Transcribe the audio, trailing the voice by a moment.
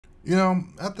You know,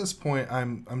 at this point,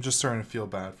 I'm just starting to feel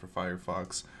bad for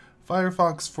Firefox.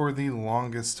 Firefox, for the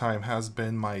longest time, has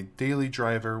been my daily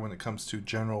driver when it comes to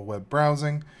general web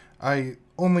browsing. I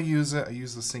only use it, I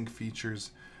use the sync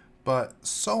features, but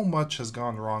so much has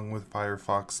gone wrong with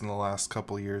Firefox in the last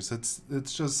couple of years. It's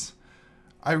just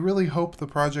I really hope the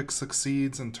project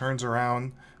succeeds and turns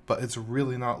around, but it's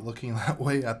really not looking that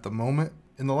way at the moment.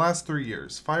 In the last 3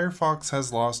 years, Firefox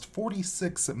has lost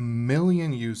 46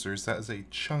 million users. That is a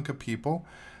chunk of people,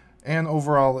 and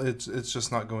overall, it's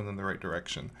just not going in the right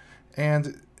direction.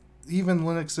 And even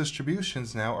Linux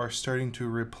distributions now are starting to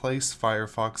replace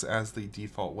Firefox as the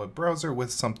default web browser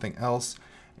with something else.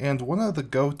 And one of the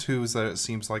go-tos that it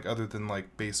seems like, other than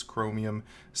like base Chromium,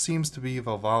 seems to be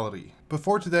Vivaldi.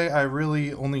 Before today, I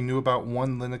really only knew about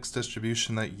one Linux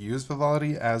distribution that used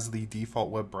Vivaldi as the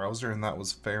default web browser, and that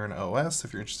was Farron OS.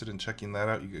 If you're interested in checking that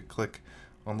out, you could click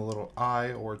on the little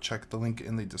I or check the link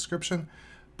in the description.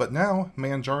 But now,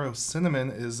 Manjaro Cinnamon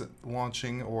is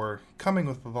launching or coming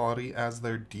with Vivaldi as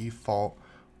their default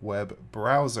web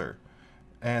browser.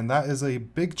 And that is a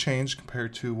big change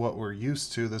compared to what we're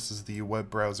used to. This is the web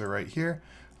browser right here.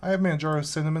 I have Manjaro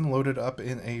Cinnamon loaded up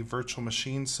in a virtual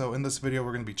machine, so in this video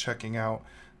we're going to be checking out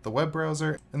the web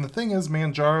browser. And the thing is,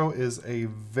 Manjaro is a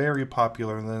very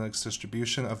popular Linux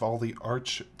distribution. Of all the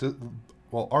Arch-based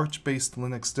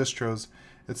Linux distros,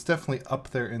 it's definitely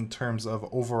up there in terms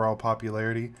of overall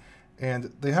popularity.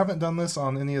 And they haven't done this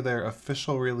on any of their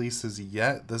official releases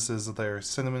yet. This is their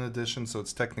Cinnamon edition, so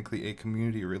it's technically a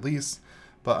community release.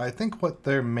 But I think what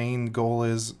their main goal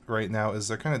is right now is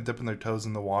they're kind of dipping their toes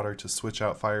in the water to switch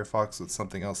out Firefox with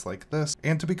something else like this.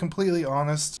 And to be completely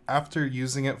honest, after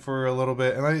using it for a little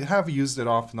bit, and I have used it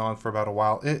off and on for about a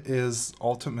while, it is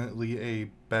ultimately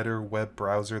a better web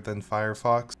browser than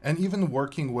Firefox. And even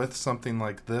working with something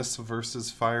like this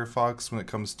versus Firefox when it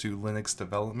comes to Linux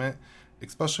development,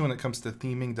 especially when it comes to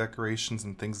theming, decorations,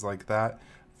 and things like that,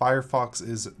 Firefox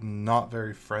is not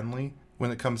very friendly when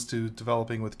it comes to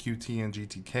developing with Qt and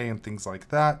GTK and things like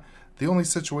that. The only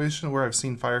situation where I've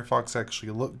seen Firefox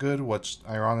actually look good, which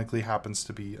ironically happens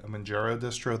to be a Manjaro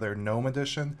distro, their GNOME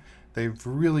edition, they've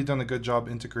really done a good job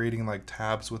integrating like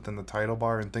tabs within the title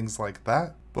bar and things like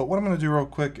that. But what I'm going to do real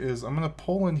quick is I'm going to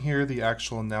pull in here the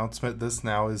actual announcement. This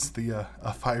now is the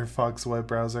a Firefox web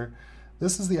browser.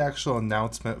 This is the actual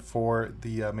announcement for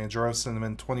the Manjaro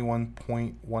Cinnamon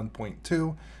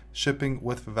 21.1.2 shipping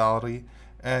with Vivaldi.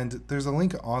 And there's a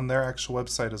link on their actual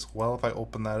website as well. If I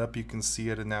open that up, you can see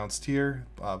it announced here,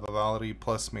 Vivaldi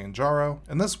plus Manjaro.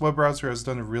 And this web browser has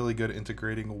done really good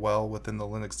integrating well within the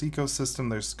Linux ecosystem.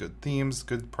 There's good themes,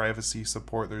 good privacy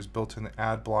support, there's built-in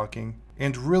ad blocking.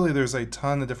 And really there's a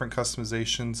ton of different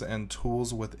customizations and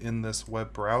tools within this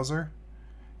web browser.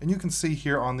 And you can see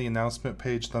here on the announcement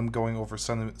page them going over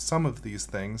some of these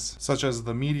things, such as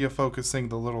the media focusing,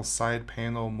 the little side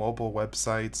panel, mobile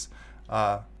websites,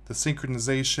 the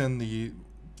synchronization, the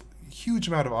huge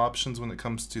amount of options when it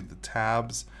comes to the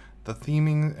tabs. The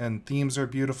theming and themes are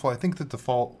beautiful. I think the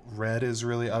default red is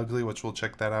really ugly, which we'll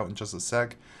check that out in just a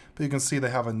sec. But you can see they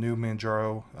have a new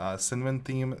Manjaro Cinnamon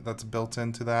theme that's built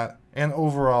into that. And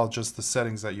overall, just the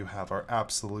settings that you have are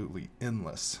absolutely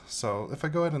endless. So if I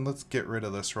go ahead and let's get rid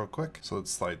of this real quick. So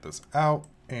let's slide this out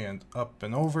and up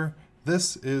and over.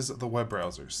 This is the web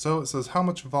browser. So it says, how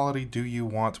much Vivaldi do you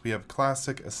want? We have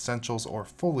classic, essentials, or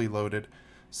fully loaded.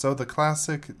 So the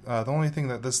classic, the only thing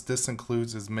that this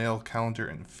includes is mail, calendar,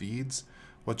 and feeds,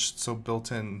 which so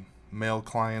built-in mail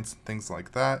clients and things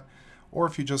like that. Or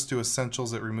if you just do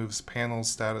essentials, it removes panels,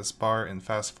 status bar, and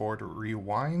fast forward or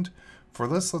rewind. For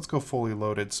this, let's go fully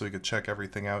loaded so we could check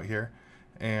everything out here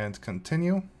and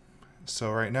continue.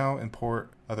 So right now, import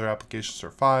other applications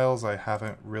or files. I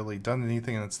haven't really done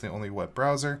anything, and it's the only web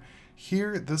browser.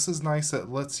 Here, this is nice. It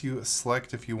lets you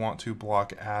select if you want to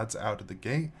block ads out of the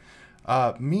gate.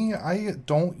 I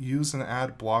don't use an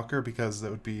ad blocker because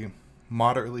it would be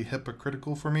moderately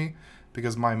hypocritical for me,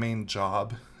 because my main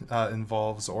job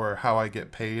involves, or how I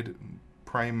get paid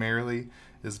primarily,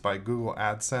 is by Google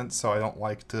AdSense, so I don't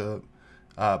like to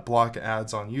block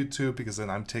ads on YouTube because then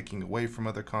I'm taking away from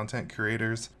other content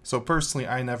creators. So personally,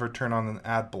 I never turn on an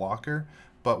ad blocker.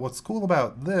 But what's cool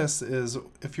about this is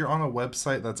if you're on a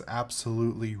website that's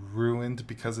absolutely ruined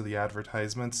because of the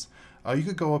advertisements, you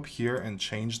could go up here and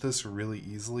change this really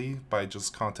easily by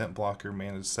just content blocker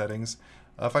manage settings.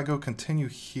 If I go continue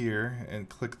here and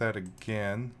click that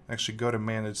again, actually go to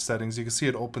manage settings, you can see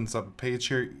it opens up a page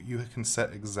here. You can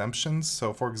set exemptions.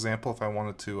 So for example, if I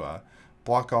wanted to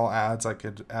block all ads, I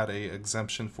could add a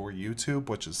exemption for YouTube,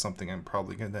 which is something I'm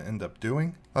probably going to end up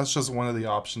doing. That's just one of the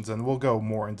options, and we'll go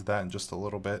more into that in just a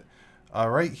little bit.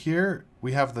 Right here,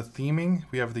 we have the theming.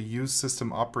 We have the use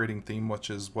system operating theme, which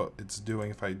is what it's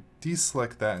doing. If I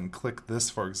deselect that and click this,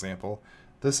 for example,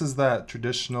 this is that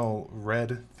traditional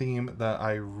red theme that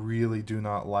I really do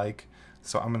not like.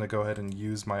 So I'm going to go ahead and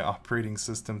use my operating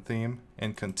system theme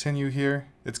and continue here.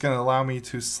 It's going to allow me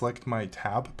to select my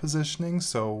tab positioning.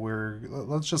 So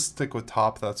let's just stick with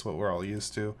top. That's what we're all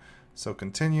used to. So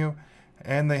continue.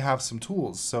 And they have some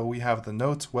tools. So we have the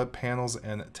notes, web panels,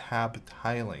 and tab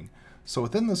tiling. So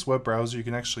within this web browser, you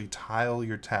can actually tile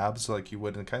your tabs like you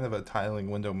would in kind of a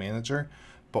tiling window manager.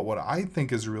 But what I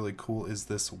think is really cool is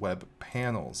this web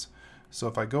panels. So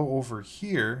if I go over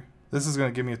here, this is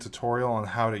going to give me a tutorial on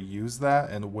how to use that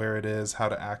and where it is, how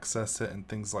to access it, and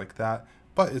things like that.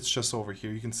 But it's just over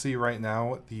here. You can see right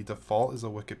now the default is a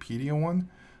Wikipedia one.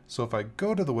 So if I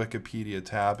go to the Wikipedia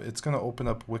tab, it's going to open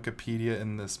up Wikipedia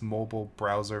in this mobile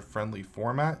browser friendly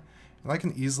format. And I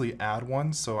can easily add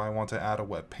one. So I want to add a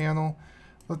web panel.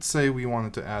 Let's say we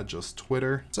wanted to add just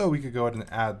Twitter. So we could go ahead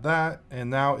and add that. And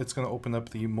now it's going to open up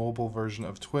the mobile version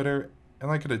of Twitter.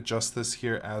 And I could adjust this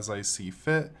here as I see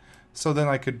fit. So then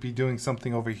I could be doing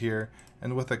something over here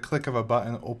and with a click of a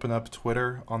button open up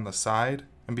Twitter on the side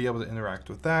and be able to interact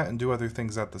with that and do other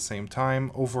things at the same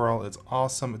time. Overall, it's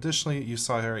awesome. Additionally, you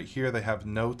saw right here they have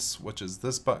notes, which is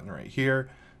this button right here.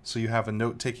 So you have a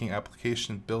note-taking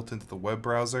application built into the web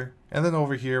browser. And then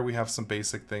over here we have some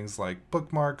basic things like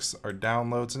bookmarks, our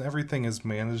downloads, and everything is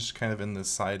managed kind of in this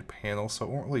side panel. So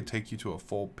it won't really take you to a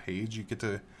full page. You get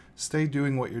to stay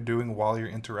doing what you're doing while you're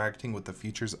interacting with the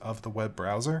features of the web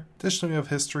browser. Additionally, we have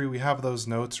history. We have those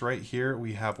notes right here.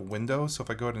 We have Windows. So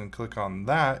if I go ahead and click on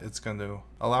that, it's going to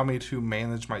allow me to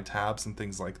manage my tabs and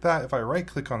things like that. If I right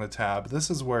click on a tab,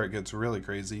 this is where it gets really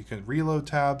crazy. You can reload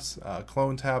tabs,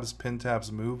 clone tabs, pin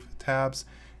tabs, move tabs,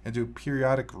 and do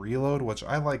periodic reload, which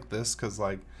I like this because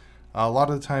like a lot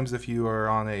of the times if you are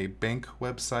on a bank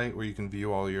website where you can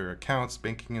view all your accounts,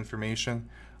 banking information,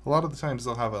 a lot of the times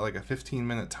they'll have like a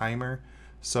 15-minute timer,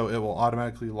 so it will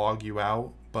automatically log you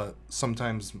out, but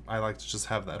sometimes I like to just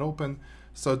have that open.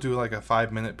 So do like a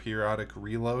 5-minute periodic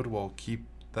reload will keep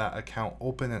that account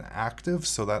open and active,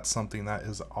 so that's something that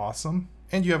is awesome.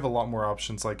 And you have a lot more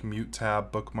options like mute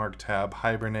tab, bookmark tab,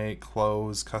 hibernate,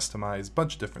 close, customize,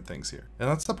 bunch of different things here. And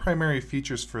that's the primary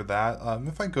features for that.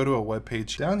 If I go to a web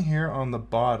page, down here on the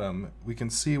bottom, we can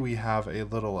see we have a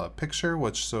little picture,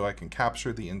 which so I can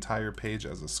capture the entire page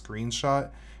as a screenshot.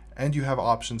 And you have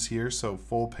options here, so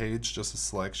full page, just a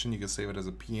selection. You can save it as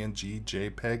a PNG,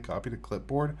 JPEG, copy to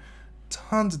clipboard,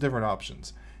 tons of different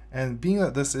options. And being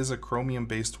that this is a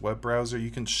Chromium-based web browser, you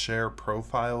can share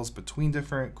profiles between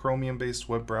different Chromium-based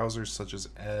web browsers such as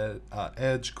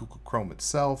Edge, Google Chrome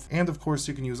itself, and of course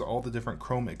you can use all the different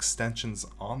Chrome extensions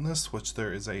on this, which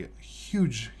there is a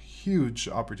huge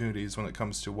opportunities when it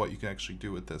comes to what you can actually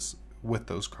do with this with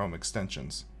those Chrome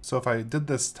extensions. So if I did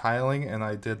this tiling and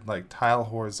I did like tile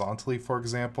horizontally, for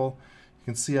example, you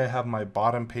can see I have my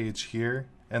bottom page here.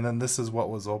 And then this is what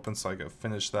was open, so I could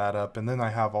finish that up. And then I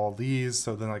have all these,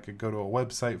 so then I could go to a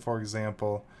website, for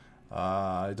example.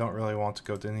 I don't really want to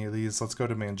go to any of these. Let's go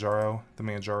to Manjaro, the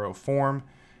Manjaro form.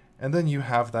 And then you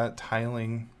have that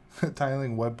tiling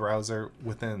web browser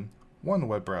within one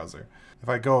web browser. If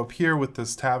I go up here with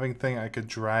this tabbing thing, I could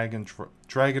drag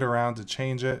it around to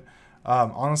change it.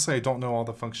 Honestly, I don't know all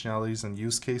the functionalities and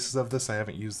use cases of this. I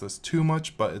haven't used this too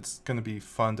much, but it's going to be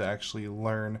fun to actually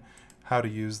learn how to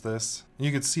use this.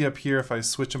 You can see up here if I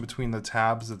switch in between the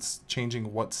tabs, it's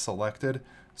changing what's selected.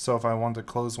 So if I want to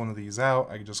close one of these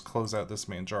out, I can just close out this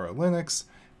Manjaro Linux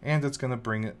and it's going to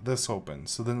bring this open.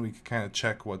 So then we can kind of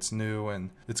check what's new, and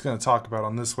it's going to talk about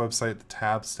on this website the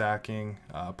tab stacking,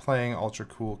 playing, ultra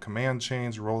cool command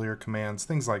chains, roll your commands,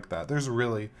 things like that. There's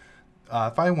really,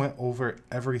 if I went over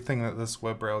everything that this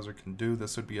web browser can do,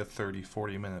 this would be a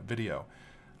 30-40 minute video.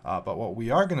 But what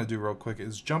we are going to do real quick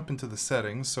is jump into the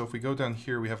settings. So if we go down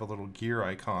here, we have a little gear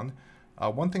icon.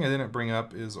 One thing I didn't bring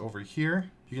up is over here,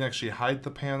 you can actually hide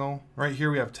the panel. Right here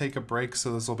we have take a break,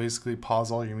 so this will basically pause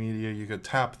all your media. You could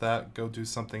tap that, go do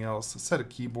something else, set a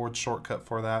keyboard shortcut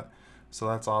for that. So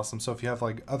that's awesome. So if you have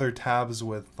like other tabs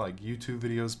with like YouTube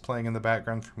videos playing in the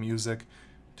background for music,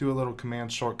 do a little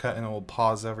command shortcut and it will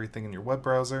pause everything in your web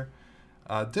browser.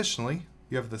 Additionally,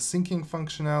 you have the syncing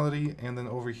functionality, and then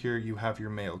over here you have your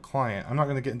mail client. I'm not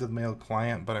going to get into the mail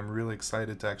client, but I'm really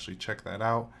excited to actually check that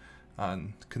out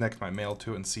and connect my mail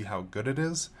to it and see how good it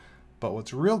is. But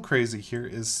what's real crazy here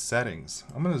is settings.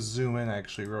 I'm going to zoom in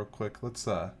actually real quick. Let's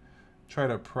try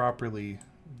to properly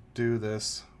do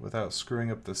this without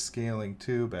screwing up the scaling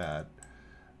too bad.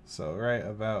 So right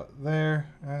about there,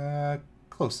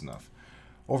 close enough.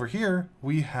 Over here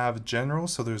we have general,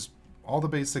 so there's all the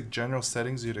basic general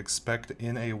settings you'd expect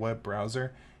in a web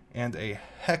browser, and a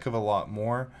heck of a lot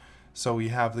more. So we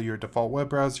have your default web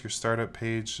browser, your startup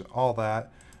page, all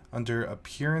that. Under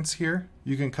appearance here,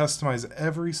 you can customize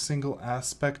every single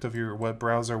aspect of your web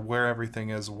browser, where everything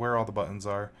is, where all the buttons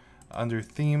are. Under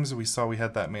themes, we saw we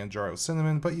had that Manjaro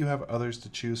Cinnamon, but you have others to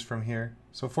choose from here.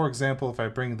 So for example, if I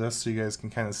bring this so you guys can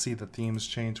kind of see the themes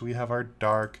change, we have our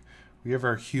dark, we have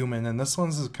our human, and this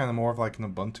one's is kind of more of like an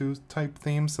Ubuntu type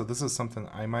theme, so this is something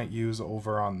I might use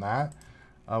over on that.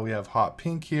 We have hot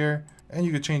pink here, and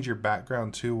you could change your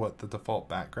background to what the default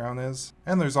background is.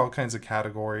 And there's all kinds of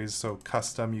categories, so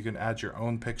custom, you can add your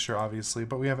own picture obviously,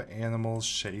 but we have animals,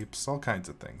 shapes, all kinds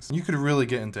of things. You could really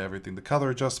get into everything, the color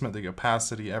adjustment, the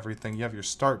opacity, everything. You have your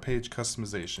start page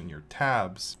customization, your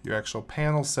tabs, your actual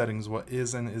panel settings, what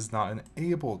is and is not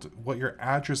enabled, what your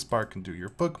address bar can do, your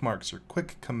bookmarks, your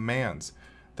quick commands.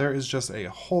 There is just a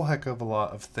whole heck of a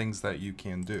lot of things that you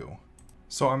can do.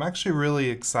 So I'm actually really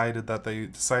excited that they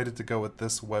decided to go with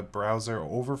this web browser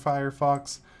over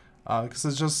Firefox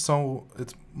because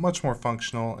it's much more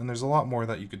functional, and there's a lot more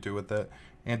that you could do with it,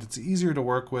 and it's easier to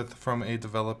work with from a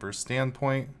developer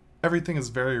standpoint. Everything is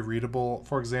very readable.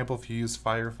 For example, if you use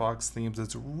Firefox themes,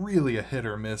 it's really a hit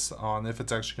or miss on if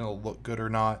it's actually going to look good or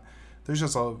not. There's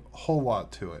just a whole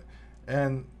lot to it.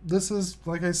 And this is,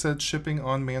 like I said, shipping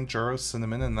on Manjaro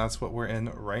Cinnamon, and that's what we're in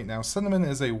right now. Cinnamon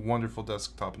is a wonderful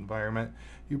desktop environment.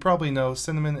 You probably know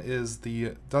Cinnamon is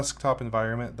the desktop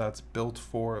environment that's built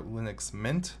for Linux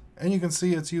Mint. And you can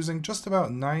see it's using just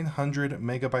about 900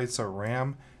 megabytes of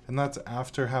RAM, and that's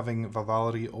after having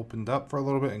Vivaldi opened up for a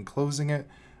little bit and closing it.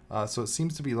 So it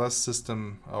seems to be less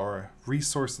system or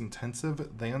resource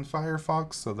intensive than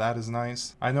Firefox, so that is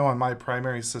nice. I know on my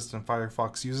primary system,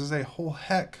 Firefox uses a whole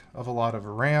heck of a lot of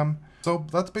RAM. So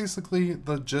that's basically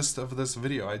the gist of this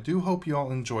video. I do hope you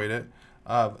all enjoyed it.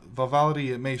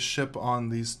 Vivaldi, it may ship on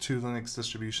these two Linux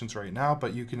distributions right now,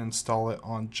 but you can install it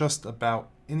on just about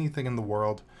anything in the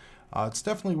world. It's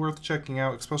definitely worth checking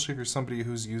out, especially if you're somebody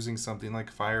who's using something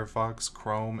like Firefox,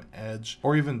 Chrome, Edge,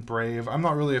 or even Brave. I'm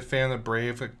not really a fan of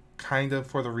Brave, kind of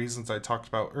for the reasons I talked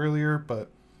about earlier, but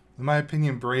in my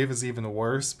opinion, Brave is even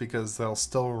worse because they'll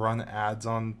still run ads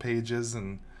on pages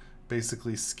and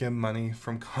basically skim money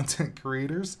from content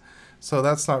creators. So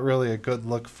that's not really a good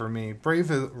look for me.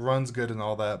 Brave runs good and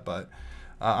all that, but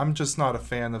I'm just not a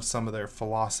fan of some of their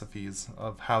philosophies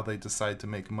of how they decide to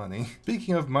make money.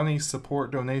 Speaking of money,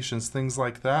 support, donations, things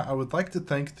like that, I would like to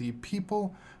thank the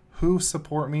people who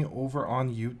support me over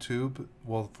on YouTube,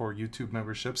 well, for YouTube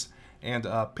memberships, and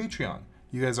Patreon.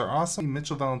 You guys are awesome.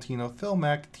 Mitchell, Valentino, Phil,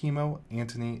 Mac, Timo,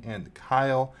 Anthony, and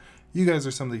Kyle. You guys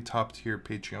are some of the top tier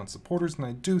Patreon supporters, and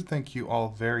I do thank you all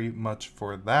very much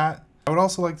for that. I would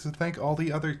also like to thank all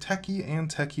the other Techie and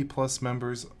Techie Plus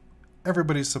members.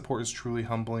 Everybody's support is truly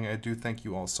humbling. I do thank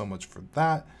you all so much for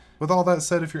that. With all that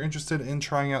said, if you're interested in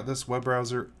trying out this web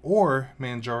browser or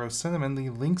Manjaro Cinnamon, the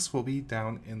links will be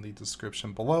down in the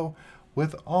description below.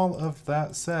 With all of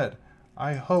that said,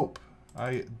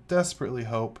 I desperately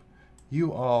hope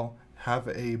you all have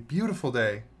a beautiful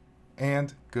day,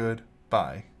 and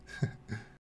goodbye.